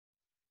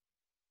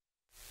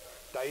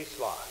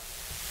Daisla.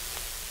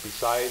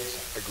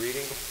 Besides a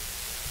greeting,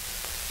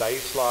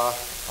 Daisla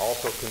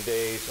also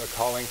conveys a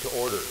calling to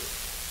order,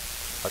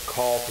 a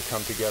call to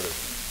come together,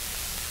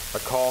 a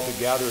call to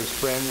gather as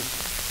friends,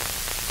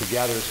 to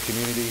gather as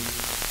community,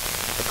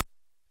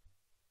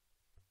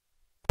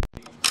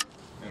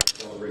 and a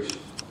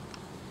celebration.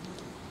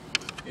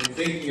 In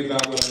thinking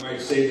about what I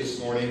might say this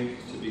morning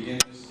to begin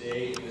this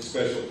day in a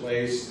special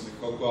place in the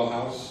Coquel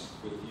House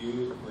with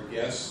you, our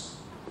guests,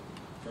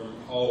 from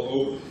all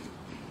over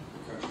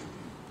the country.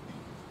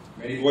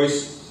 Many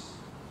voices,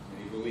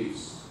 many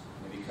beliefs,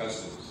 many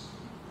customs,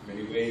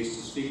 many ways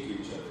to speak to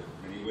each other,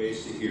 many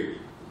ways to hear.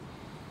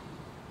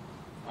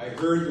 I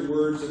heard the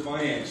words of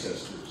my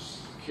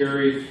ancestors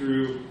carried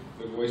through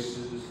the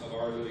voices of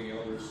our living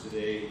elders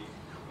today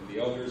and the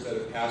elders that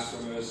have passed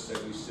from us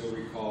that we still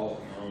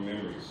recall in our own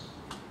memories.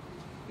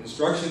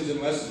 Instructions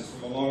and lessons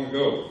from long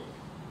ago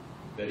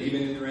that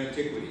even in their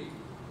antiquity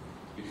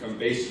become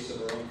basis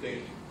of our own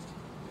thinking,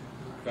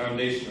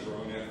 foundation of our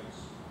own efforts,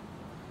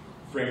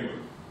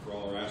 framework for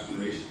all our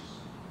aspirations.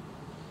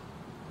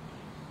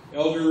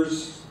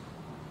 Elders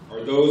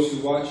are those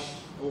who watch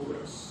over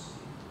us,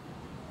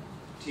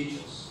 teach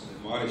us and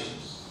admonish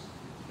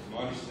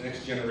the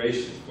next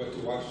generation what to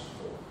watch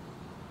for,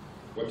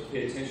 what to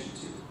pay attention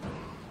to,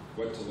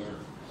 what to learn.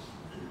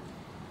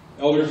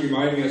 Elders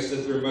reminding us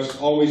that there must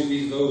always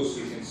be those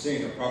who can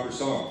sing a proper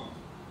song,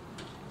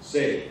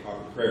 say a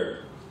proper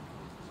prayer,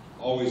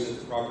 always at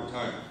the proper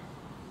time,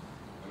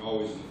 and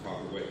always in the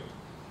proper way.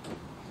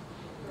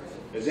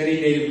 As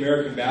any Native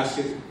American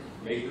basket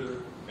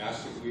maker,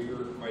 basket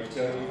weaver might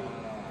tell you,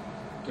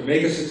 to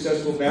make a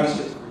successful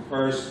basket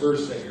requires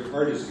first that your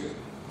heart is good,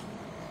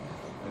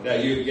 and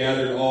that you've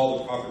gathered all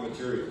the proper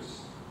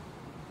materials,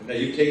 and that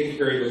you've taken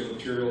care of those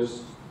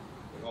materials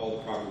in all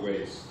the proper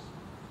ways.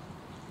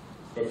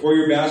 But for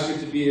your basket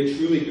to be a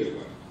truly good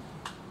one,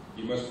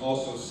 you must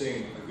also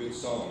sing a good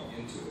song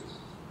into it.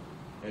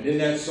 And in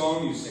that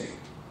song you sing,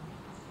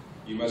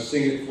 you must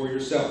sing it for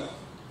yourself,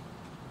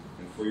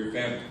 and for your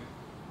family,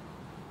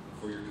 and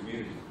for your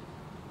community.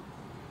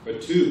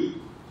 But two,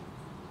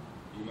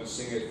 you must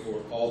sing it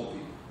for all the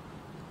people.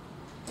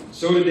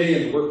 So today,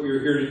 in the work we are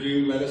here to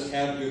do, let us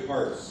have good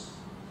hearts.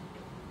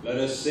 Let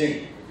us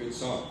sing a good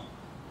song.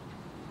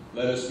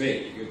 Let us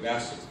make a good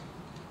basket.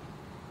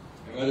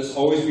 And let us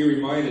always be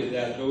reminded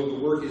that though the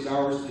work is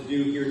ours to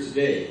do here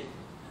today,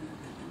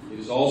 it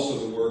is also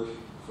the work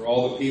for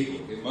all the people.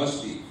 It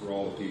must be for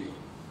all the people.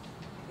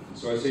 And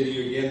so I say to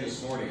you again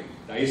this morning,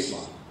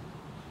 Daisla.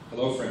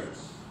 Hello,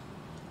 friends.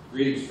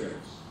 Greetings,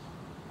 friends.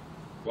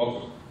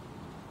 Welcome.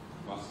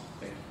 Awesome.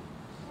 Thank you.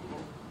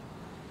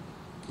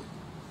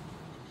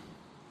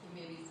 You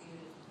may be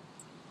seated.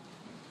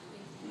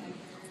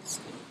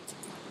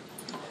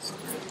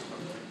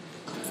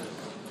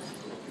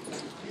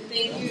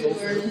 Thank you,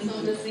 Lord, and some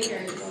of the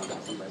singers.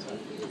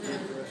 Thank you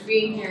for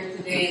being here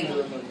today, and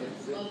welcome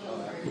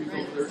our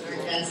friends, our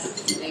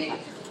guests today.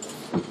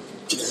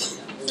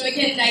 So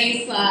again,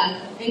 Daisla,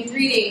 and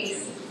greetings.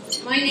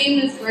 My name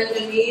is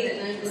Brenda Mead, and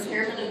I'm the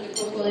chairman of the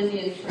Coquel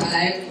Indian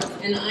Tribe,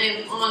 and I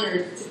am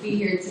honored to be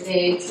here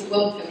today to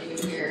welcome you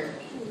here.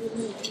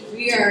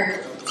 We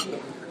are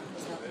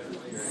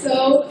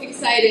so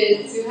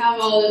excited to have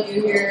all of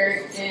you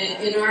here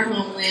in our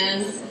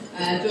homeland,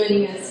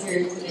 joining us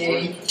here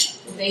today.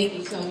 Thank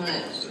you so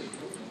much.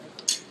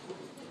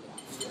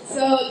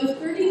 So the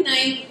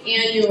 39th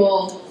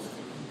annual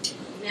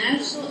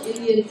National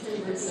Indian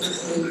Timber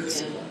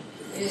Symposium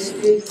is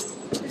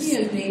pretty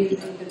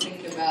amazing to think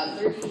about.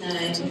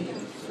 39th annual.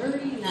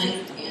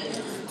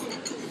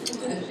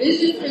 A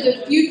vision for the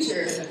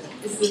future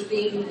is the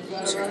theme. I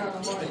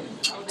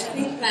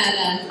think that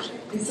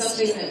is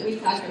something that we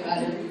talk about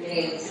every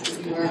day as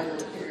we do our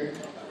work here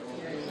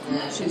in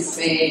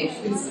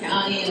Coos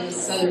County and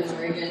Southern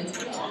Oregon.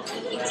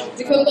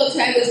 The Coquel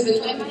Tribe has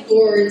been looking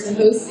forward to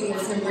hosting the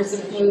Timber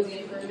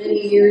Symposium for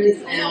many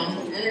years now,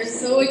 and are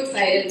so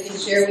excited to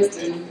share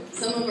with you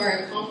some of our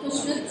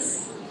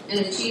accomplishments and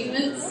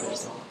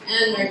achievements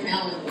and our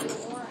challenges.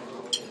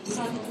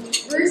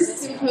 First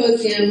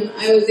symposium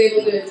I was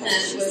able to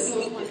attend was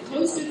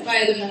hosted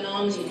by the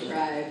Menominee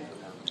Tribe,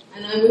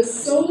 and I was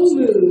so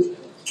moved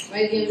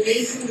by the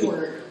amazing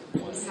work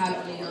that was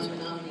happening on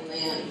Menominee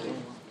land,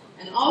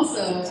 and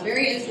also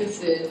very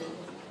interested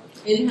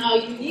in how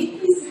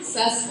uniquely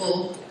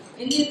successful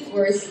Indian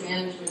forest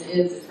management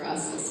is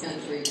across this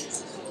country.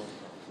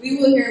 We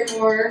will hear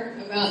more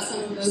about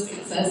some of those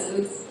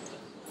successes,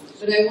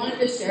 but I wanted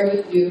to share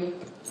with you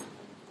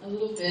a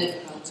little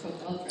bit about the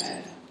Coquel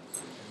Tribe.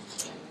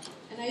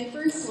 And I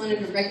first wanted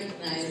to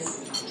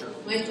recognize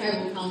my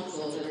tribal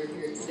council that are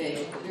here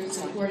today. They're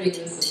supporting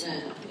this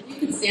event. If you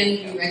could stand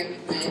and be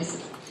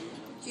recognized.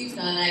 Chief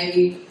Don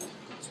Ivy,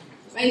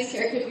 Vice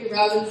Chair Kippy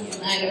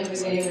Robinson, Idaho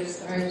Day, we're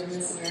sorry we're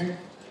missing her.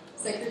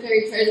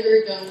 Secretary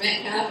Treasurer Joan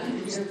Metcalf, if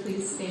you're here,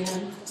 please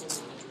stand.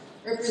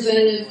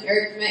 Representative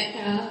Eric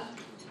Metcalf,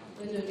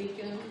 Linda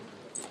Meekum,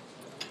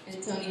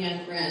 and Tony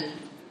Ann Bren.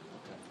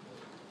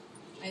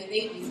 I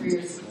thank you for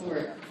your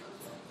support.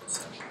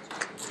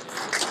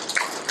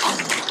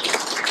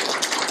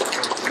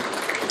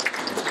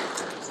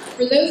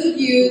 for those of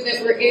you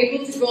that were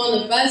able to go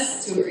on the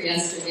bus tour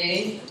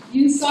yesterday,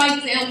 you saw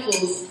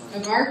examples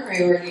of our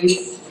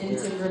priorities in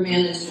timber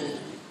management.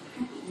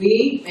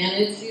 We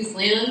manage these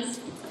lands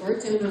for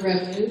timber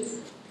revenues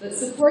that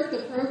support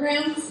the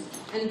programs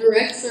and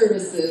direct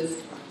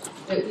services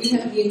that we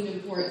have deemed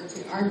important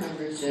to our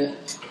membership,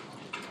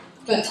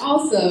 but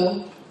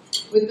also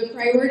with the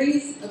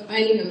priorities of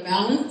finding a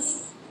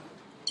balance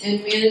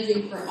and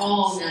managing for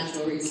all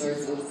natural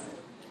resources,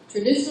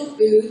 traditional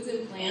foods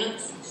and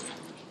plants,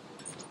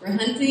 for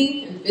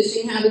hunting and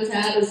fishing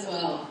habitat as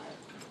well,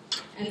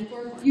 and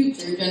for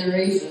future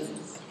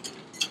generations.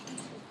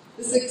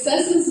 The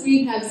successes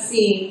we have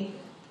seen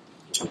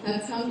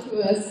have come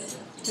to us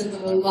because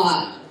of a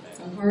lot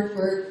of hard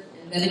work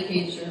and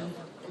dedication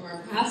from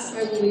our past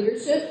tribal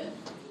leadership,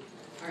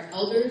 our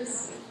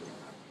elders,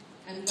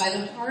 and by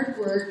the hard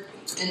work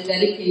and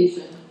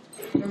dedication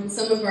from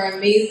some of our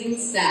amazing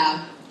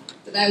staff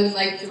that I would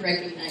like to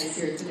recognize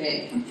here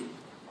today.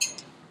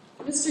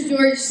 Mr.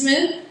 George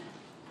Smith,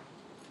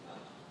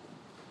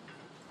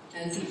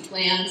 as he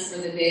plans for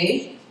the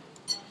day.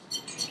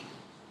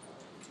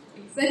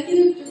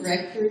 Executive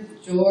Director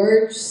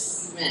George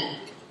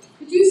Smith.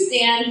 Could you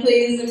stand,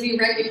 please, and be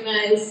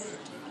recognized?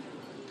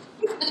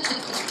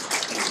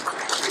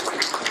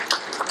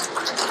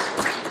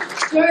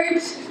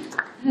 George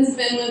has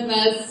been with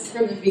us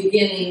from the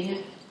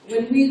beginning.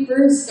 When we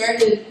first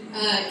started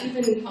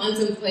even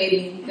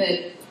contemplating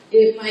that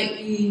it might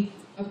be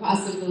a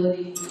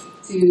possibility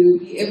to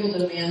be able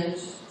to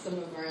manage some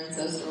of our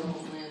ancestral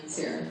homelands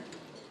here.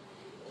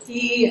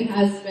 He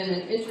has been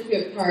an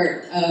intricate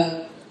part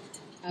of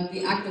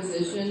the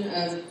acquisition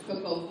of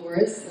cocoa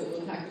forests that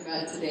we'll talk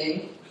about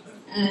today,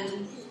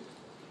 and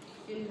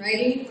in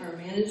writing our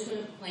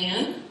management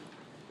plan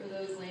for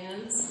those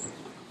lands.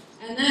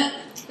 And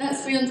that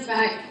spans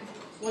back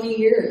 20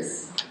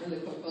 years for the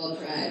Coquille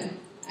tribe.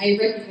 I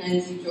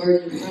recognize you,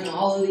 George, in front of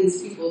all of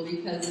these people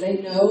because they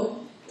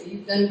know that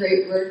you've done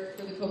great work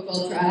for the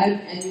Coquille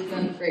tribe and you've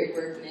done great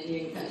work in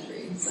Indian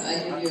country. So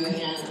I give you a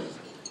hand.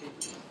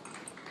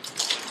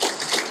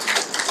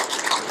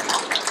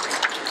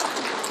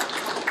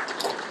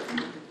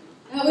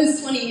 That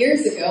was 20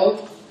 years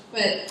ago,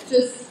 but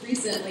just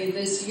recently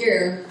this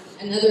year,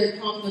 another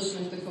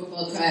accomplishment the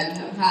Coquille tribe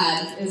have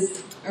had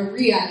is a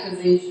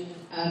reacquisition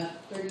of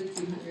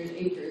 3,200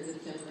 acres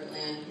of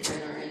timberland here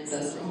in our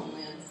ancestral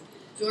homelands.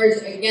 George,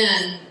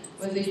 again,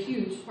 was a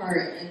huge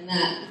part in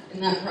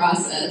that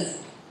process.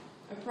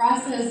 A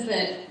process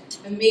that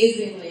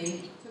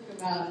amazingly took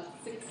about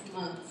 6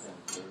 months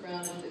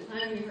from the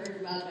time we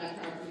heard about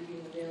that property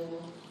being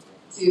available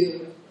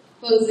to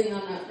closing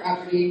on that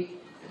property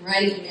and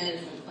writing a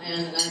management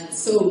plan that I'm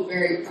so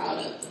very proud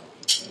of.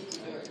 Thank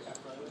you, George.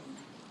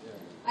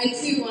 I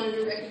too wanted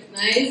to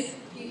recognize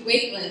Pete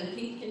Wakeland.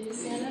 Pete, can you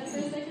stand up for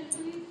a second,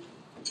 please?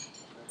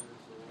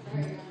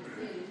 Sorry,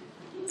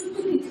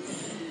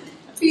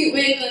 Pete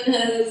Wakeland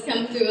has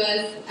come to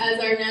us as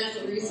our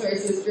Natural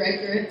Resources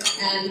Director,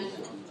 and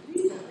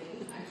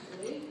recently,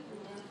 actually, in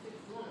the last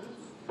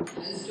 6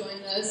 months, has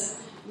joined us.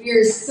 We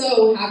are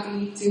so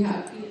happy to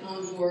have Pete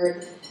on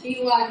board.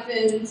 He walked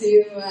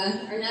into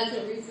our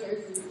Natural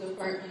Resources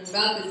Department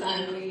about the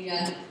time we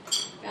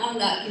found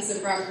that piece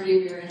of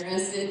property we were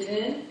interested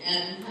in,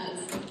 and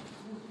has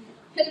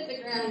hit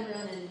the ground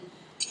running.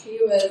 He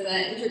was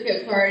an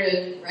intricate part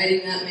of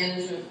writing that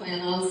management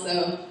plan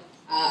also.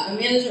 A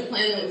management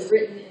plan that was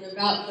written in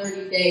about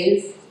 30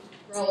 days.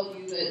 For all of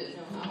you that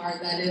know how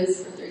hard that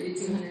is for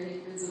 3,200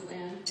 acres of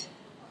land.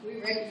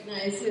 We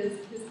recognize his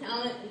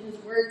talent and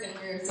his work, and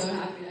we're so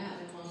happy to have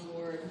him on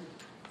board.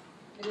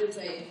 It is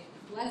a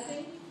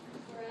blessing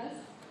for us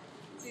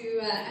to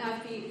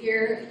have Pete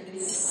here. It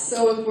is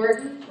so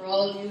important for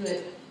all of you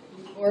that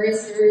you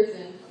foresters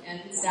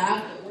and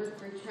staff that work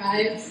for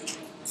tribes.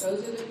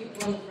 Those are the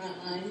people on the front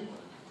line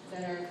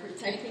that are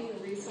protecting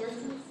the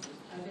resources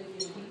of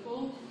Indian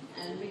people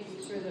and making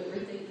sure that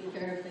we're taking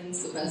care of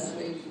things the best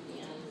way we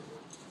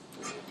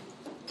can.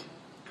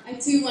 I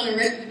too want to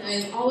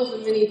recognize all of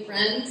the many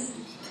friends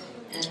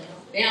and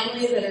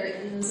family that are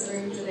in this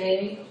room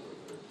today.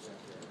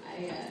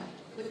 I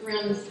look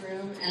around this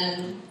room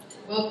and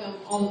welcome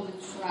all of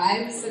the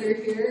tribes that are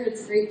here.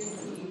 It's great to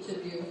see each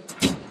of you.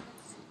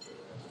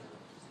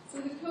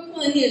 So the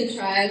Coquille Indian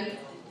tribe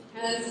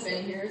has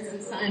been here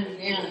since time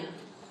began.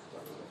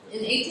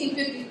 In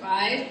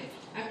 1855,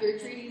 after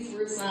treaties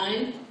were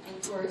signed, and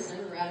of course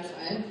never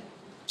ratified,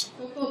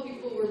 Coquille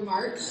people were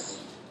marched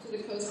to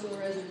the coastal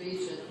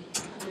reservation,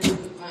 hundreds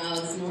of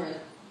miles north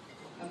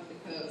up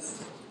the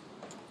coast.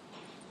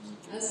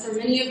 As for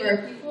many of our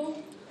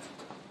people,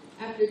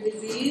 after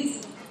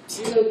disease,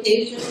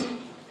 relocation,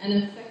 and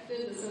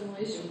effective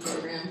assimilation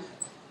program,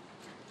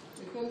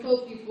 the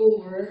Coquille people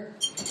were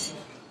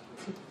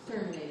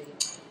terminated.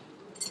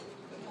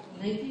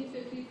 In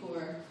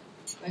 1954,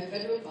 by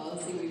federal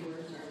policy, we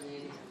were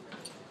terminated.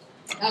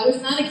 That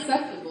was not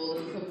acceptable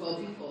to the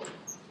Coquille people.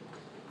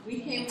 We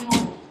came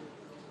home,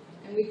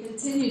 and we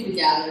continued to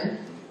gather,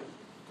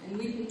 and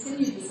we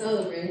continued to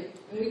celebrate,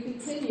 and we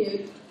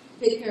continued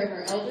to take care of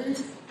our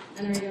elders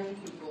and our young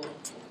people.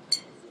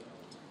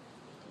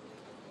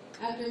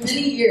 After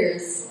many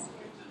years,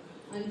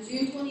 on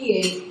June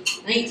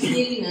 28,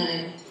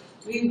 1989,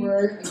 we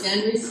were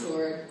again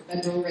restored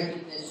federal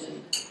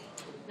recognition.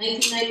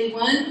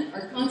 1991,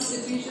 our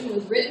Constitution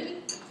was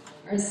written,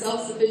 our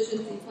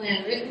self-sufficiency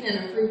plan written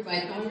and approved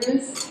by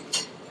Congress.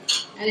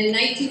 And in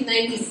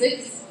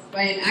 1996,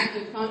 by an act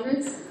of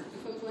Congress,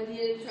 the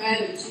Coquitlam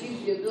tribe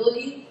achieved the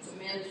ability to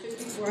manage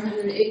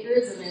 5,400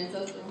 acres of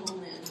ancestral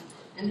homeland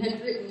and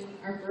had written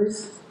our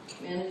first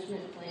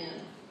management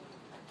plan.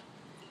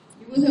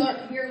 You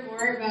will hear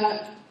more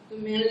about the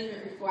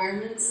management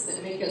requirements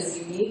that make us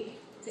unique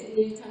to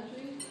Indian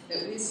country,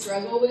 that we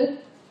struggle with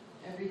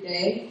every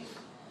day.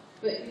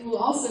 But you will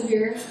also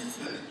hear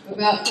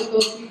about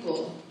Coco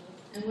people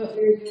and what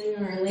we are doing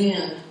on our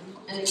land,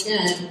 and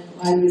again,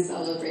 why we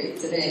celebrate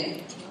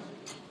today.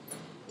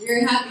 We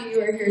are happy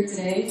you are here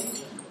today.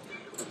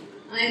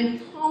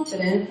 I'm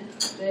confident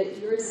that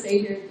your stay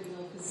here at the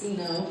Mill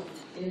Casino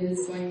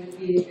is going to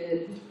be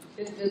a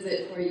good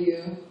visit for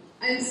you.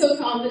 I'm so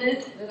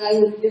confident that I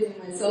will be giving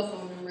my cell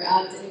phone number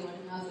out to anyone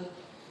who has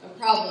a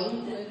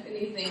problem with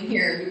anything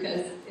here,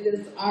 because it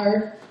is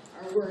our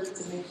work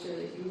to make sure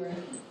that you are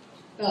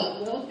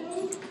felt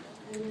welcome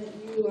and that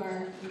you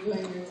are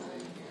enjoying your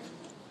time here.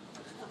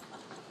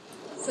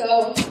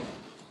 So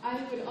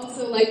I would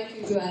also like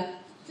to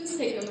just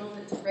take a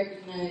moment to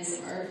recognize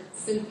our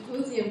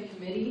Symposium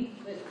committee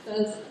that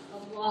does a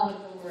lot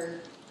of the work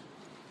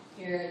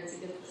here to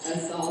get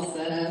us all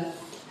set up.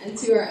 And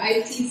to our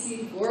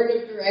ITC Board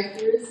of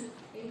Directors,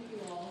 thank you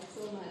all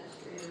so much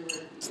for your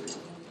work.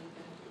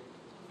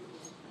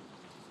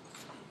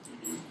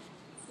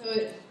 So I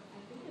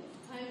think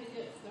it's time to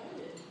get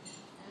started.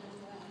 And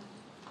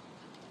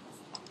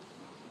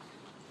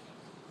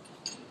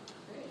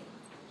great.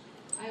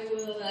 I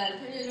will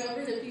turn it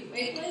over to Pete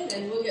Wakeland,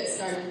 and we'll get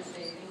started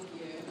today. Thank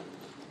you.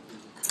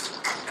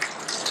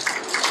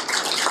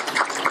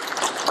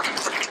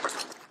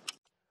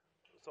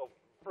 So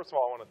first of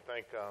all, I want to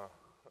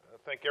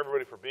thank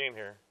everybody for being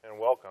here and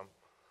welcome.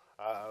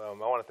 I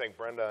want to thank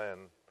Brenda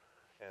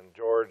and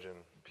George and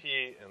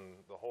Pete and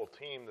the whole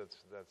team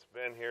that's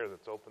been here,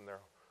 that's opened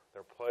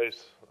their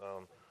place,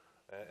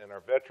 and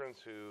our veterans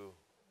who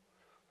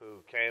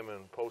came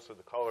and posted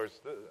the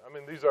colors. I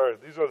mean, these are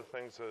the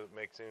things that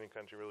makes Indian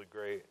country really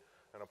great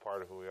and a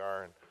part of who we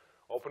are. And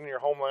opening your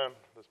homeland,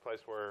 this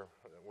place where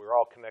we're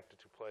all connected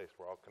to place,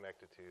 we're all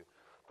connected to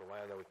the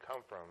land that we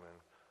come from, and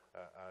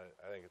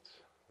I think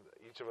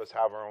each of us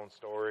have our own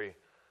story.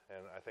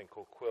 And I think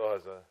Coquitlam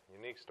has a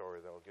unique story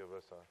that will give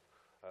us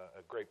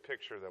a great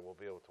picture that we'll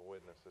be able to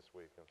witness this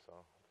week. And so,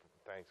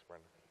 thanks,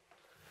 Brenda.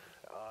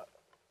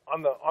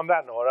 On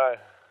that note,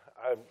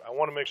 I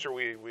want to make sure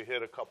we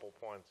hit a couple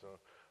points.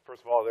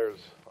 First of all, there's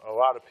a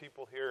lot of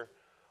people here,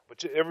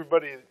 but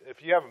everybody,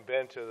 if you haven't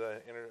been to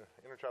the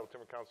Intertribal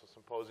Timber Council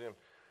Symposium,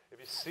 if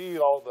you see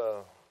all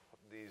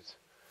these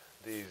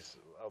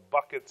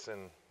buckets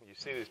and you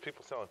see these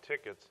people selling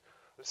tickets,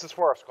 this is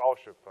for our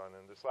scholarship fund.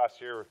 And this last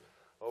year,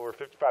 over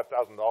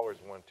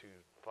 $55,000 went to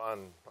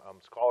fund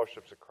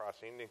scholarships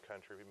across Indian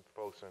country, even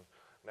folks in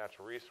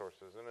natural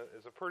resources, and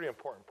it's a pretty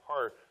important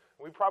part.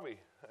 And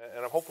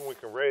I'm hoping we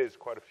can raise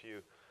quite a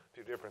few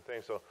different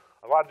things. So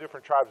a lot of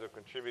different tribes have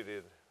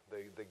contributed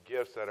the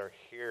gifts that are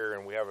here,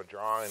 and we have a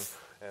drawing,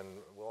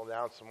 and we'll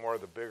announce some more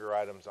of the bigger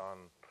items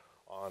on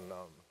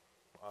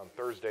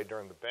Thursday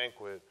during the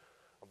banquet.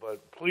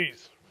 But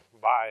please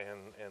buy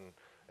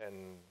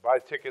and buy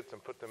tickets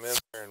and put them in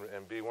there,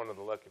 and be one of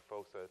the lucky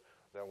folks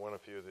that win a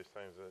few of these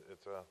things.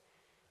 It's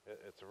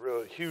a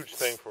really huge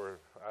thing for.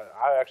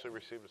 I actually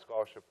received a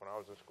scholarship when I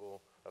was in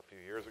school a few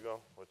years ago,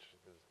 which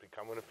is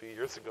becoming a few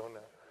years ago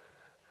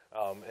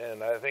now.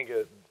 And I think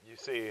you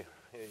see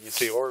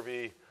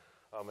Orvie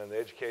and the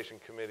education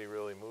committee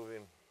really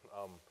moving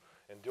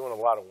and doing a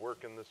lot of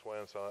work in this way.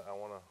 And so I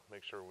want to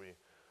make sure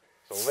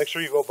make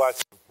sure you go buy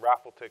some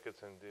raffle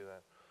tickets and do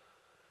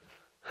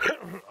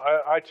that.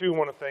 I too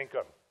want to thank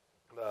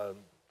the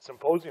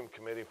Symposium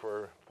committee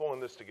for pulling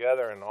this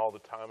together and all the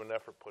time and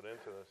effort put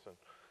into this,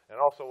 and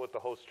also with the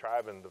host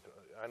tribe. And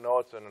I know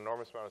it's an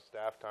enormous amount of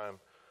staff time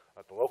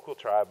at the local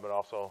tribe, but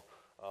also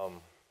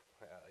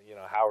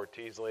Howard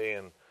Teasley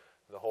and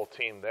the whole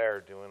team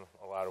there doing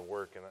a lot of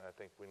work. And I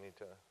think we need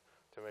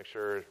to make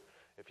sure,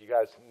 if you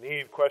guys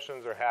need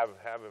questions or have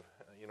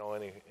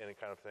any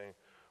kind of thing,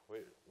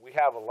 we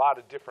have a lot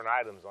of different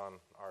items on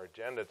our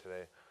agenda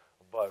today,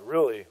 but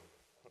really,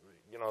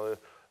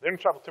 the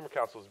Intertribal Timber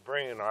Council is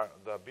bringing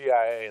the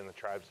BIA and the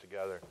tribes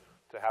together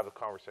to have a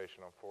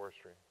conversation on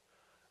forestry.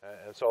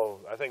 And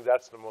so I think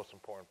that's the most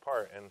important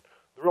part. And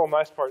the real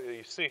nice part that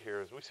you see here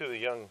is we see the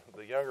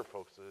younger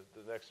folks,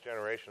 the next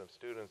generation of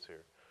students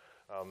here.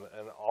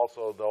 And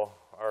also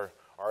our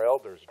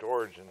elders,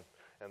 George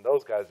and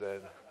those guys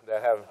that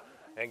have,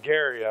 and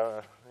Gary,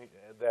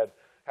 that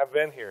have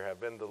been here, have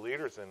been the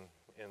leaders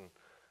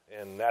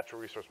in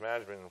natural resource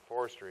management and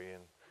forestry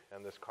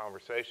and this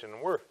conversation.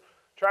 And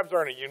tribes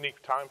are in a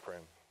unique time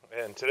frame,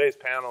 and today's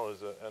panel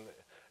is an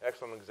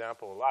excellent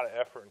example. A lot of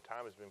effort and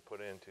time has been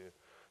put into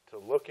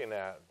looking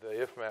at the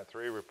IFMAT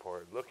 3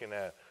 report, looking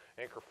at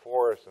Anchor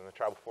Forest and the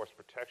Tribal Forest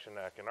Protection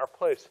Act, and our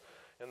place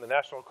in the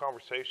national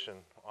conversation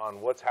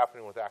on what's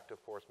happening with active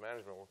forest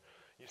management.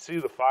 You see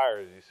the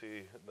fires, you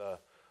see the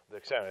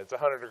extent. It's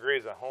 100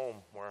 degrees at home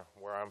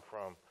where I'm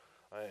from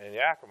in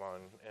Yakima,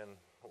 and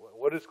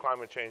what is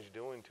climate change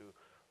doing to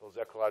those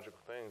ecological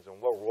things,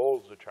 and what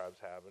roles the tribes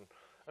have?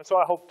 And so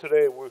I hope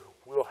today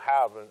we'll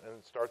have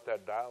and start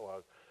that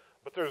dialogue.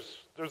 But there's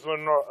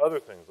other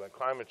things like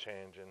climate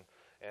change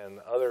and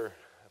other,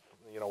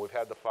 we've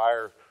had the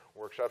fire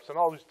workshops and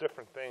all these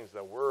different things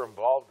that we're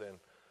involved in.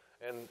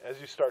 And as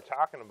you start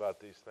talking about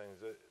these things,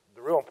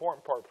 the real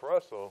important part for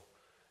us, though,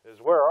 is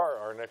where are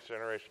our next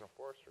generation of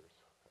foresters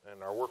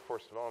and our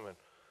workforce development.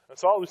 And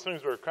so all these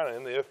things are kind of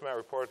in the IFMAT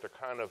report. They're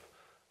kind of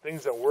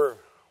things that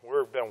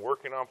we've been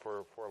working on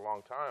for a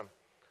long time.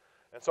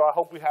 And so I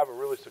hope we have a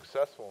really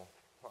successful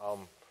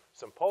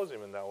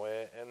symposium in that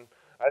way. And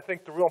I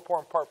think the real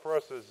important part for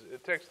us is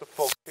it takes the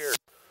folks here.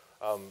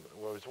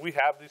 As we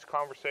have these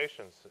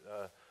conversations,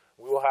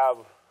 we will have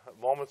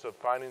moments of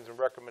findings and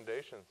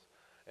recommendations.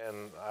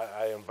 And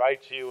I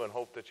invite you and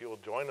hope that you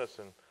will join us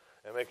in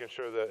making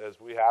sure that as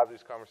we have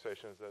these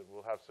conversations that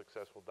we'll have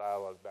successful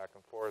dialogue back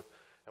and forth.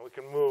 And we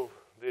can move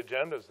the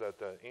agendas that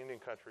the Indian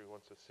country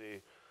wants to see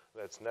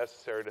that's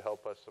necessary to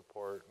help us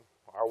support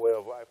our way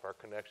of life, our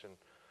connection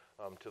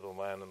to the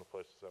land and the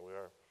places that we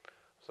are.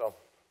 So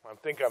I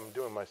think I'm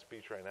doing my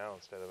speech right now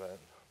instead of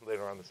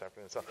later on this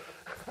afternoon. So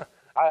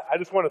I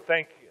just want to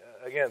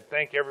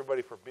thank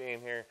everybody for being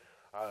here.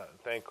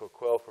 Thank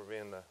Quill for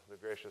being the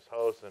gracious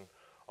host and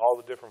all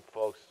the different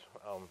folks.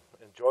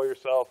 Enjoy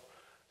yourself.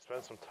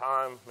 Spend some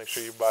time. Make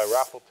sure you buy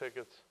raffle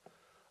tickets.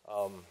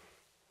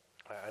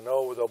 I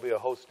know there'll be a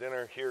host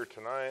dinner here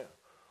tonight,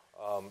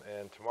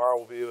 and tomorrow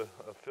will be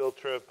a field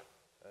trip.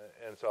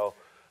 And so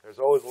there's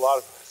always a lot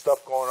of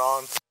stuff going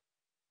on.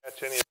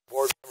 Catch any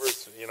board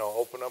members,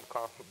 open up,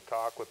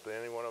 talk with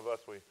any one of us.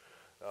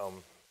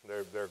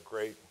 They're a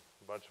great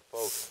bunch of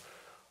folks.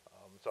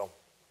 So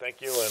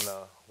thank you, and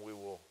we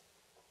will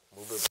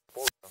move it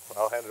forward.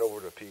 I'll hand it over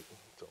to Pete.